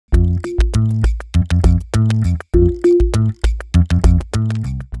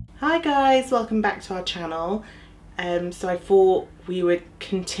guys, welcome back to our channel. So I thought we would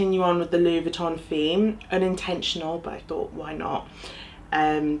continue on with the Louis Vuitton theme. Unintentional, but I thought why not,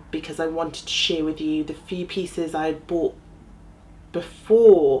 because I wanted to share with you the few pieces I bought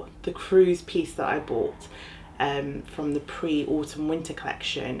before the cruise piece that I bought from the pre-autumn winter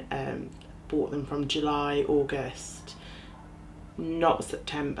collection. Bought them from July, August, not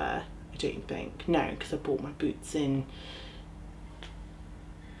September, I don't think. No, because I bought my boots in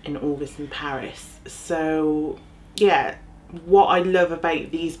August in Paris. So yeah, what I love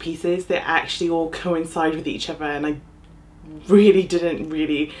about these pieces, they actually all coincide with each other, and I really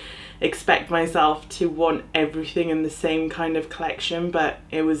didn't expect myself to want everything in the same kind of collection, but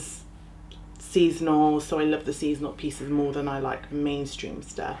it was seasonal, so I love the seasonal pieces more than I like mainstream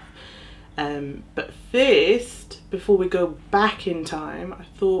stuff. But first, before we go back in time, I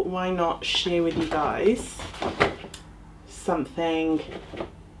thought why not share with you guys something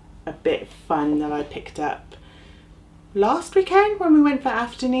a bit fun that I picked up last weekend when we went for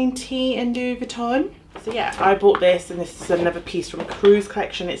afternoon tea in Louis Vuitton. So yeah, I bought this, and this is another piece from a cruise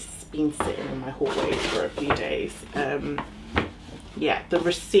collection. It's been sitting in my hallway for a few days. Yeah, the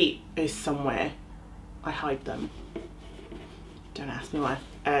receipt is somewhere. I hide them. Don't ask me why.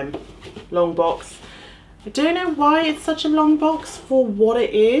 Long box. I don't know why it's such a long box for what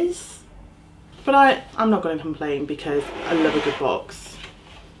it is, but I'm not going to complain because I love a good box.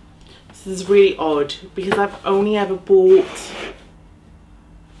 This is really odd because I've only ever bought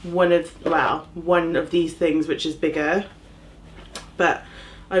one of these things, which is bigger, but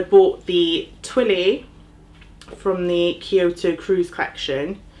I bought the Twilly from the Kyoto cruise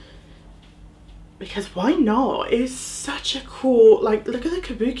collection because why not? It's such a cool, like, look at the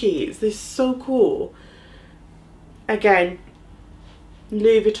kabukis, they're so cool. Again,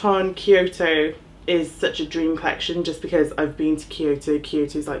 Louis Vuitton Kyoto is such a dream collection just because I've been to Kyoto.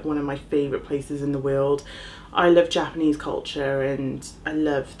 Kyoto is like one of my favorite places in the world. I love Japanese culture and I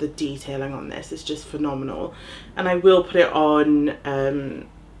love the detailing on this. It's just phenomenal, and I will put it on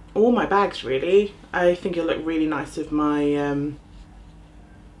all my bags really. I think it'll look really nice with my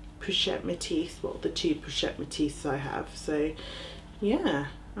pochette métisse, well, the two pochette métisses I have. So yeah,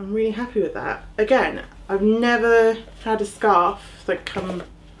 I'm really happy with that. Again, I've never had a scarf that come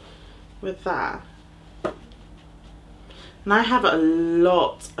with that, and I have a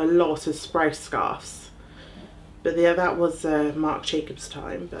lot of Sprouse scarves, but yeah, that was Marc Jacobs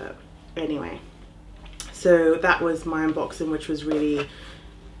time. But anyway, so that was my unboxing, which was really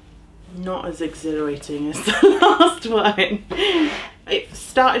not as exhilarating as the last one. It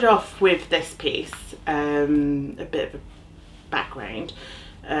started off with this piece, a bit of a background.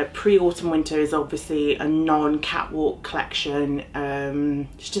 Pre-autumn winter is obviously a non-catwalk collection.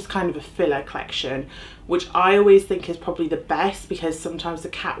 It's just kind of a filler collection, which I always think is probably the best because sometimes the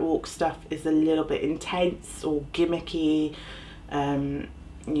catwalk stuff is a little bit intense or gimmicky. You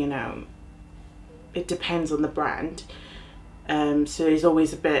know, it depends on the brand. So it's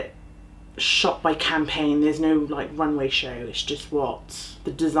always a bit shot by campaign. There's no like runway show, it's just what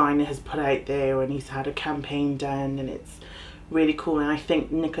the designer has put out there, and he's had a campaign done, and it's really cool. And I think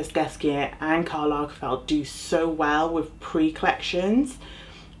Nicolas Ghesquière and Karl Lagerfeld do so well with pre-collections.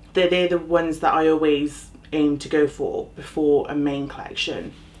 They're the ones that I always aim to go for before a main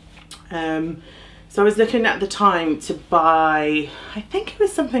collection. So I was looking at the time to buy, I think it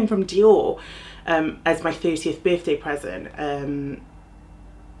was something from Dior, as my 30th birthday present.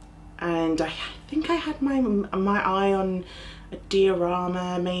 And I think I had my eye on a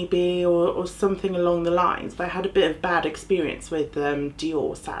diorama maybe, or something along the lines, but I had a bit of bad experience with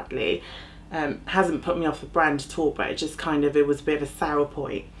Dior, sadly. Hasn't put me off the brand at all, but it just kind of, it was a bit of a sour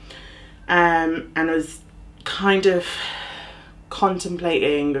point. And I was kind of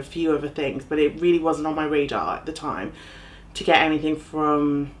contemplating a few other things, but it really wasn't on my radar at the time to get anything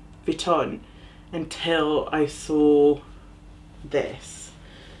from Vuitton until I saw this.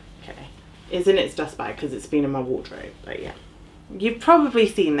 Okay, it's in its dust bag because it's been in my wardrobe, but yeah. You've probably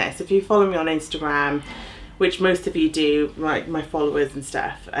seen this if you follow me on Instagram, which most of you do, like my followers and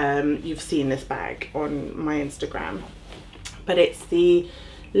stuff. You've seen this bag on my Instagram, but it's the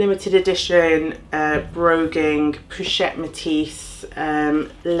limited edition broguing pochette métisse,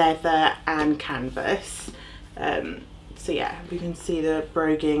 leather and canvas. So yeah, we can see the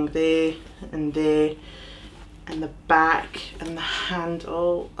broguing there, and the back and the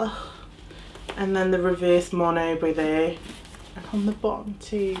handle. Oh. And then the reverse mono by there, and on the bottom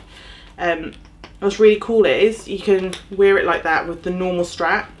too. What's really cool is you can wear it like that with the normal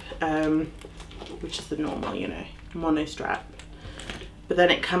strap, which is the normal, you know, mono strap, but then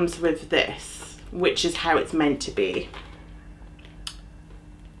it comes with this, which is how it's meant to be.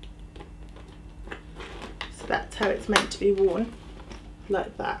 how it's meant to be worn,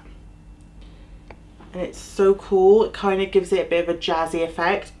 like that. And it's so cool. It kind of gives it a bit of a jazzy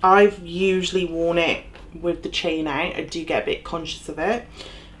effect. I've usually worn it with the chain out. I do get a bit conscious of it,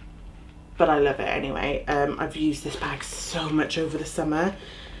 but I love it anyway. I've used this bag so much over the summer.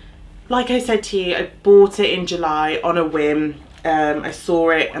 Like I said to you, I bought it in July on a whim. I saw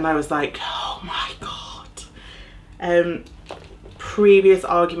it and I was like, oh my god. Previous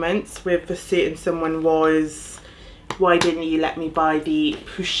arguments with a certain someone was, why didn't you let me buy the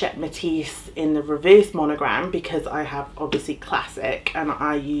Pochette Matisse in the reverse monogram? Because I have obviously classic and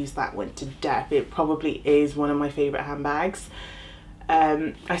I use that one to death. It probably is one of my favourite handbags.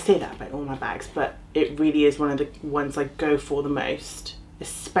 I say that about all my bags, but it really is one of the ones I go for the most,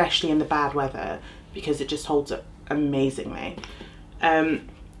 especially in the bad weather, because it just holds up amazingly. And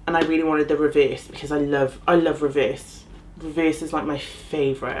I really wanted the reverse because I love reverse. Reverse is like my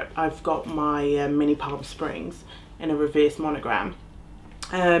favourite. I've got my mini Palm Springs in a reverse monogram.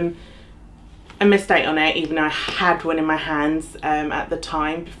 I missed out on it, even though I had one in my hands at the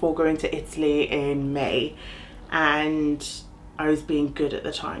time before going to Italy in May, and I was being good at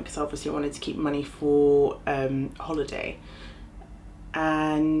the time because obviously I wanted to keep money for holiday.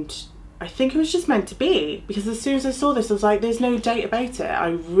 And I think it was just meant to be, because as soon as I saw this I was like, there's no date about it. I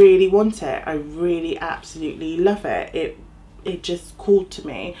really want it. I really absolutely love it. It just called to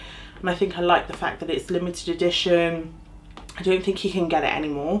me, and I think I like the fact that it's limited edition. I don't think you can get it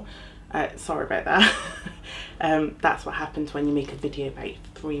anymore. Sorry about that. That's what happens when you make a video about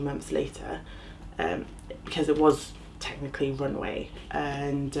 3 months later, because it was technically runway,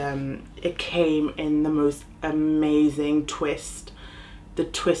 and it came in the most amazing twist. The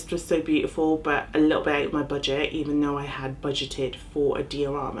twist was so beautiful, but a little bit out of my budget, even though I had budgeted for a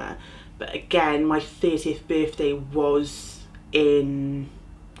diorama. But again, my 30th birthday was in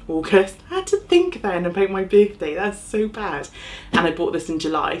August. I had to think then about my birthday. That's so bad. And I bought this in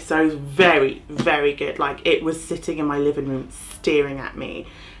July, so it was very, very good. Like, it was sitting in my living room staring at me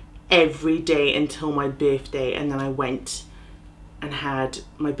every day until my birthday, and then I went and had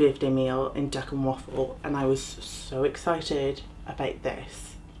my birthday meal in Duck and Waffle, and I was so excited about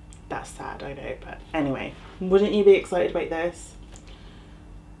this. That's sad, I know, but anyway, wouldn't you be excited about this?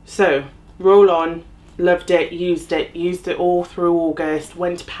 So roll on. Loved it, used it all through August.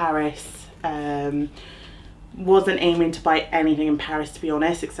 Went to Paris. Wasn't aiming to buy anything in Paris, to be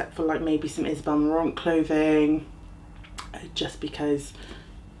honest, except for like maybe some Isabel Marant clothing, just because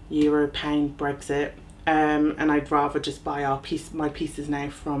Euro, pound, Brexit. And I'd rather just buy my pieces now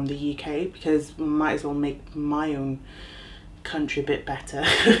from the UK, because might as well make my own country a bit better.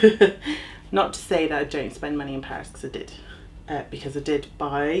 Not to say that I don't spend money in Paris, because I did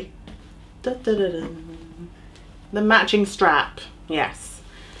buy the matching strap. Yes.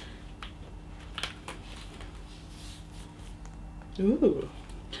 Ooh.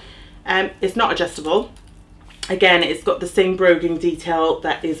 It's not adjustable. Again, it's got the same broguing detail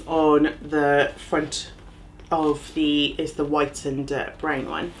that is on the front of it's the white and brown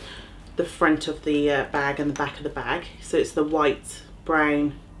one. The front of the bag and the back of the bag. So it's the white,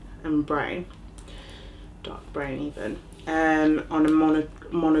 brown and brown. Dark brown even. On a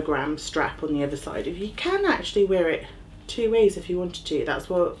monogram strap on the other side. If you can actually wear it 2 ways if you wanted to. That's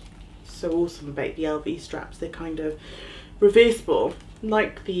what's so awesome about the LV straps. They're kind of reversible,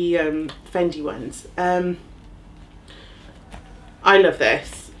 like the Fendi ones. I love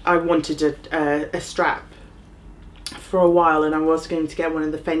this. I wanted a strap for a while, and I was going to get one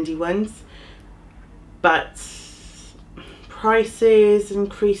of the Fendi ones, but prices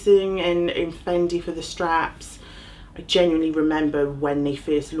increasing in Fendi for the straps. I genuinely remember when they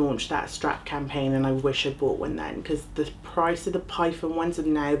first launched that strap campaign, and I wish I bought one then, because the price of the Python ones are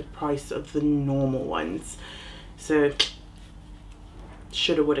now the price of the normal ones. So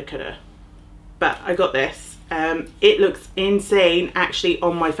shoulda, woulda, coulda. But I got this. It looks insane actually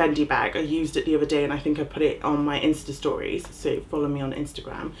on my Fendi bag. I used it the other day, and I think I put it on my Insta stories, so follow me on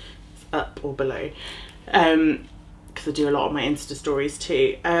Instagram. It's up or below, because I do a lot of my Insta stories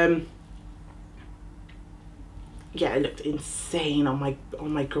too. Yeah, it looked insane on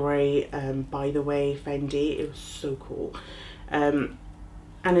my grey By the Way Fendi. It was so cool. And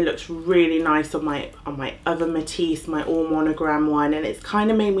it looks really nice on my other Matisse, my all monogram one, and it's kind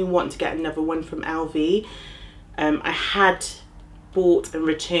of made me want to get another one from LV. I had bought and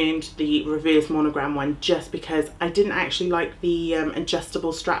returned the reverse monogram one just because I didn't actually like the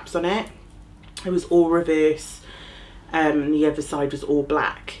adjustable straps on it. It was all reverse, the other side was all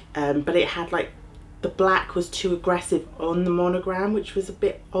black, but it had like, the black was too aggressive on the monogram, which was a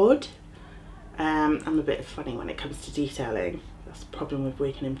bit odd. I'm a bit funny when it comes to detailing. That's the problem with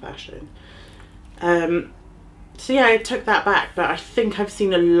working in fashion. So yeah, I took that back, but I think I've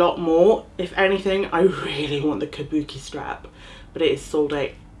seen a lot more. If anything, I really want the kabuki strap, but it is sold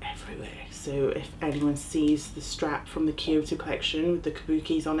out everywhere. So if anyone sees the strap from the Kyoto collection with the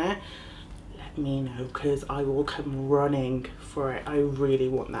kabukis on it, let me know, because I will come running for it. I really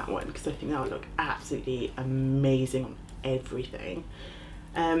want that one because I think that would look absolutely amazing on everything.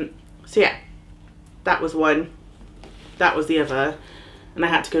 So yeah, that was one, that was the other, and I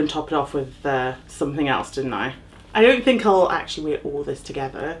had to go and top it off with something else, didn't I? I don't think I'll actually wear all this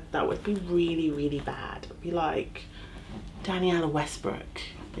together. That would be really, really bad. It'd be like Daniela Westbrook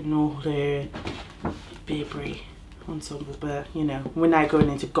in all her Burberry ensemble, but you know, we're now going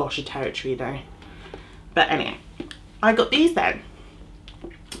into Gosha territory now. But anyway, I got these then.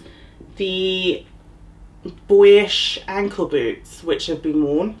 The boyish ankle boots, which have been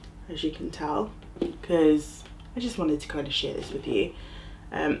worn, as you can tell, because I just wanted to kind of share this with you.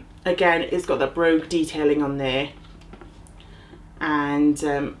 Again, it's got that brogue detailing on there, and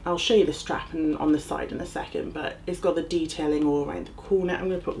I'll show you the strap on the side in a second, but it's got the detailing all around the corner. I'm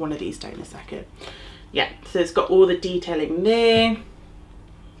going to put one of these down in a second. Yeah, so it's got all the detailing there,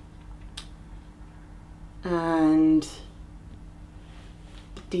 and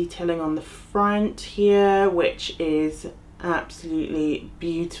the detailing on the front here, which is absolutely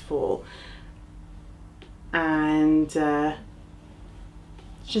beautiful, and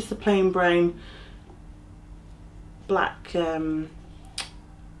just the plain brown black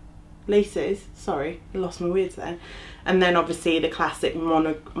laces. Sorry, I lost my words there. And then obviously the classic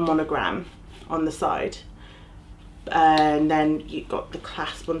monogram on the side, and then you've got the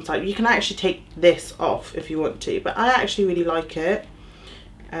clasp on the side. You can actually take this off if you want to, but I actually really like it.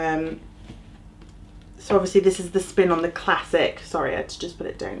 So obviously this is the spin on the classic. Sorry, I had to just put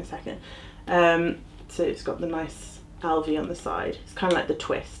it down a second. So it's got the nice LV on the side. It's kind of like the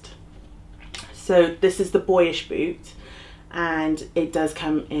twist. So this is the boyish boot, and it does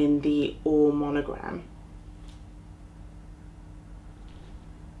come in the all monogram.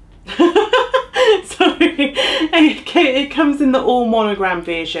 Sorry, it comes in the all monogram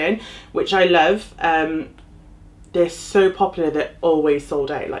version, which I love. They're so popular, they're always sold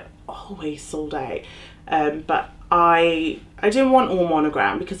out, like always sold out. But I didn't want all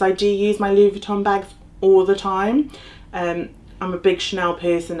monogram because I do use my Louis Vuitton bags all the time. I'm a big Chanel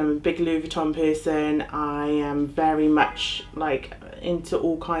person, I'm a big Louis Vuitton person. I am very much like into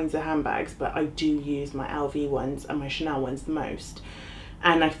all kinds of handbags, but I do use my LV ones and my Chanel ones the most.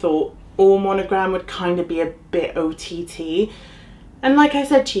 And I thought all monogram would kind of be a bit OTT. And like I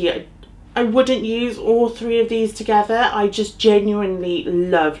said to you, I wouldn't use all three of these together. I just genuinely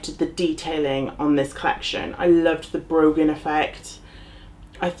loved the detailing on this collection. I loved the brogan effect.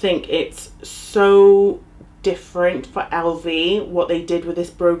 I think it's so different for LV what they did with this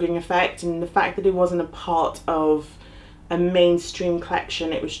broguing effect, and the fact that it wasn't a part of a mainstream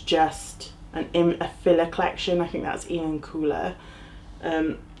collection, it was just a filler collection. I think that's even cooler.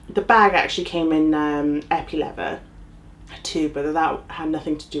 The bag actually came in epi leather too, but that had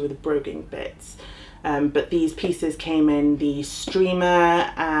nothing to do with the broguing bits. But these pieces came in the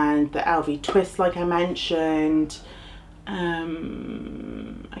streamer and the LV twist, like I mentioned.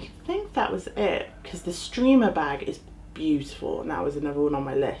 I think that was it, because the streamer bag is beautiful, and that was another one on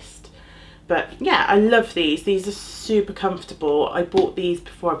my list. But yeah, I love these. These are super comfortable. I bought these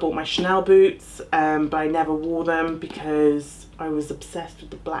before I bought my Chanel boots, but I never wore them because I was obsessed with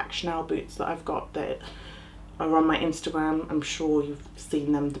the black Chanel boots that I've got that are on my Instagram. I'm sure you've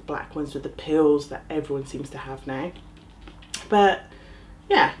seen them, the black ones with the pearls that everyone seems to have now. But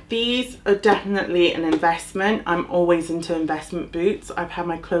yeah, these are definitely an investment. I'm always into investment boots. I've had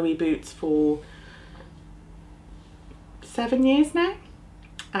my Chloe boots for 7 years now,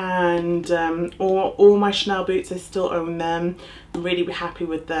 and all my Chanel boots, I still own them. I'm really happy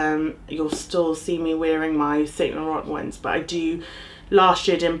with them. You'll still see me wearing my Saint Laurent ones, but I do. Last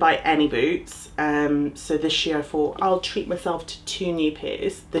year didn't buy any boots, so this year I thought I'll treat myself to 2 new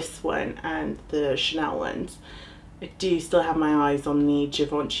pairs, this one and the Chanel ones. I do still have my eyes on the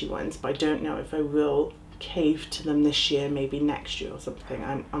Givenchy ones, but I don't know if I will cave to them this year, maybe next year or something.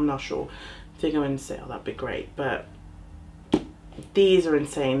 I'm not sure. If they go in sale, that'd be great. But these are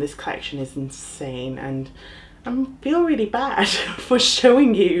insane. This collection is insane, and I feel really bad for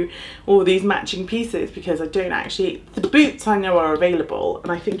showing you all these matching pieces because I don't actually. The boots I know are available,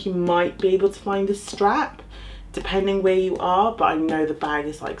 and I think you might be able to find the strap depending where you are, but I know the bag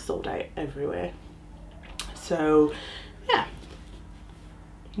is like sold out everywhere. So yeah,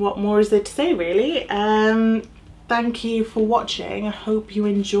 what more is there to say really? Thank you for watching. I hope you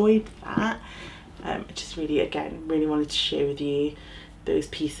enjoyed that. I just really, again, really wanted to share with you those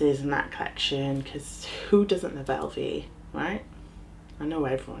pieces in that collection, because who doesn't love LV, right? I know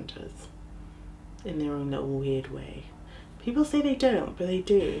everyone does, in their own little weird way. People say they don't, but they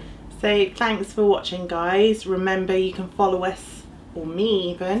do. So thanks for watching, guys. Remember, you can follow us, or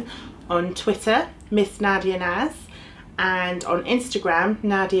me even, on Twitter, Miss Nadia Naz, and on Instagram,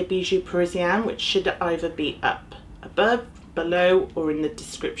 Nadia Bijou Parisienne, which should either be up above, below, or in the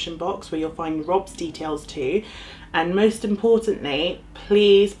description box, where you'll find Rob's details too. And most importantly,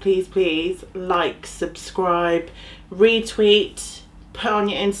 please, please, please like, subscribe, retweet, put on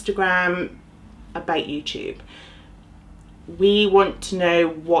your Instagram about YouTube. We want to know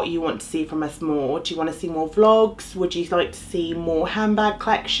what you want to see from us more. Do you want to see more vlogs? Would you like to see more handbag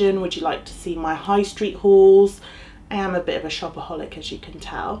collection? Would you like to see my high street hauls? I am a bit of a shopaholic, as you can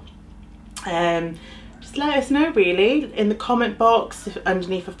tell. Just let us know, really, in the comment box,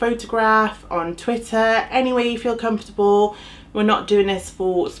 underneath a photograph, on Twitter, any way you feel comfortable. We're not doing this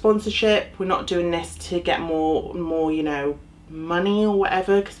for sponsorship. We're not doing this to get more, you know, money or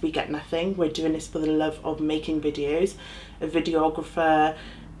whatever, because we get nothing. We're doing this for the love of making videos. A videographer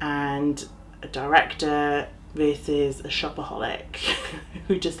and a director versus a shopaholic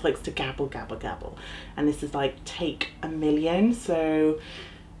who just likes to gabble, gabble, gabble. And this is like take 1 million, so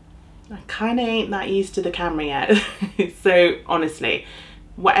I kind of ain't that used to the camera yet. So honestly,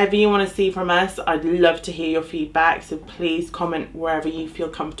 whatever you want to see from us, I'd love to hear your feedback. So please comment wherever you feel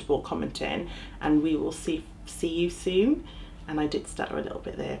comfortable commenting, and we will see you soon. And I did stutter a little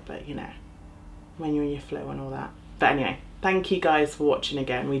bit there, but you know, when you're in your flow and all that. But anyway, thank you guys for watching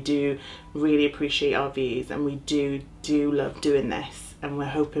again. We do really appreciate our views, and we do love doing this, and we're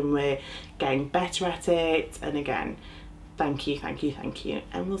hoping we're getting better at it. And again, thank you, thank you, thank you,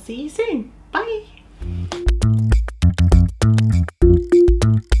 and we'll see you soon. Bye.